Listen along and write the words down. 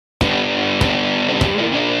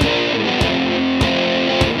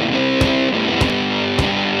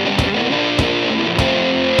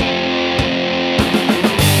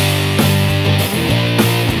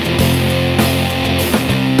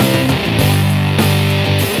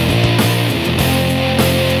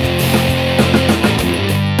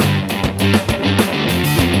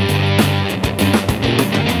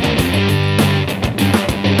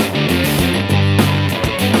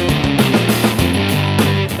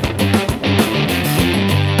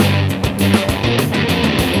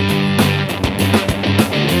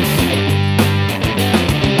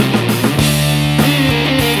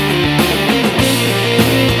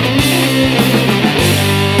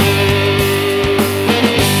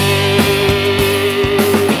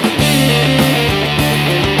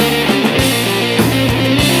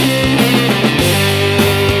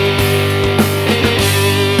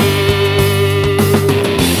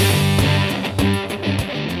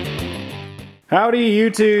Howdy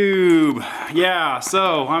YouTube! Yeah,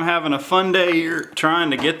 so I'm having a fun day here trying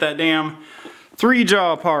to get that damn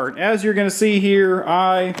 3-jaw apart. As you're gonna see here,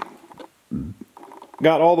 I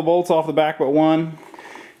got all the bolts off the back but one,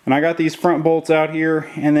 and I got these front bolts out here,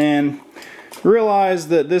 and then realized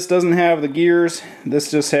that this doesn't have the gears. This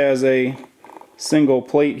just has a single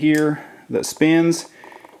plate here that spins,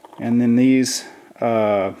 and then these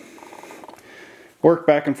work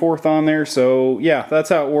back and forth on there. So yeah,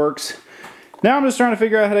 that's how it works. Now I'm just trying to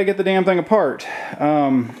figure out how to get the damn thing apart.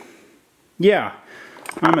 Yeah,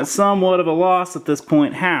 I'm at somewhat of a loss at this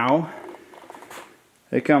point how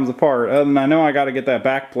it comes apart. Other than I know I got to get that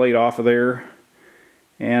back plate off of there,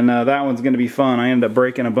 and that one's going to be fun. I ended up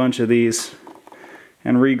breaking a bunch of these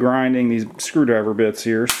and regrinding these screwdriver bits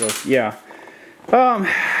here. So yeah,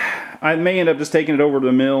 I may end up just taking it over to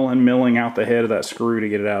the mill and milling out the head of that screw to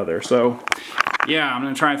get it out of there. So yeah, I'm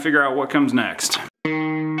going to try and figure out what comes next.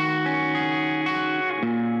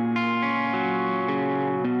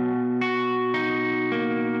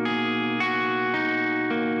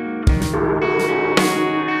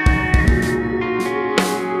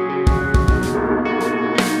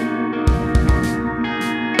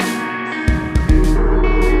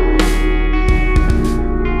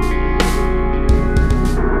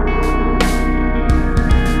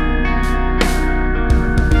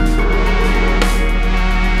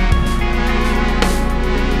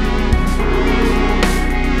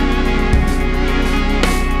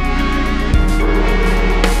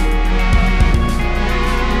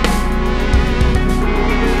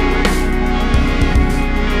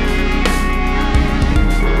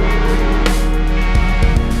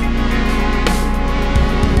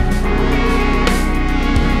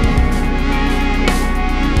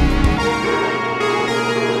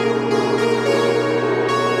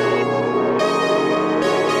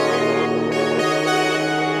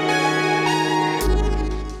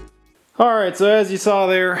 Alright, so as you saw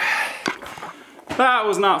there, that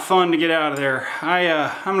was not fun to get out of there.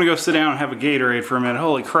 I'm gonna go sit down and have a Gatorade for a minute.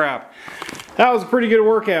 Holy crap. That was a pretty good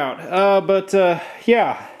workout.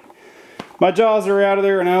 Yeah, my jaws are out of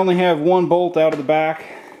there and I only have one bolt out of the back.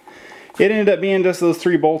 It ended up being just those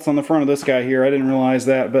 3 bolts on the front of this guy here. I didn't realize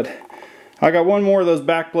that, but I got one more of those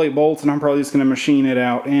back plate bolts and I'm probably just gonna machine it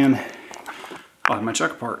out and I'll have my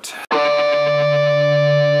chuck apart.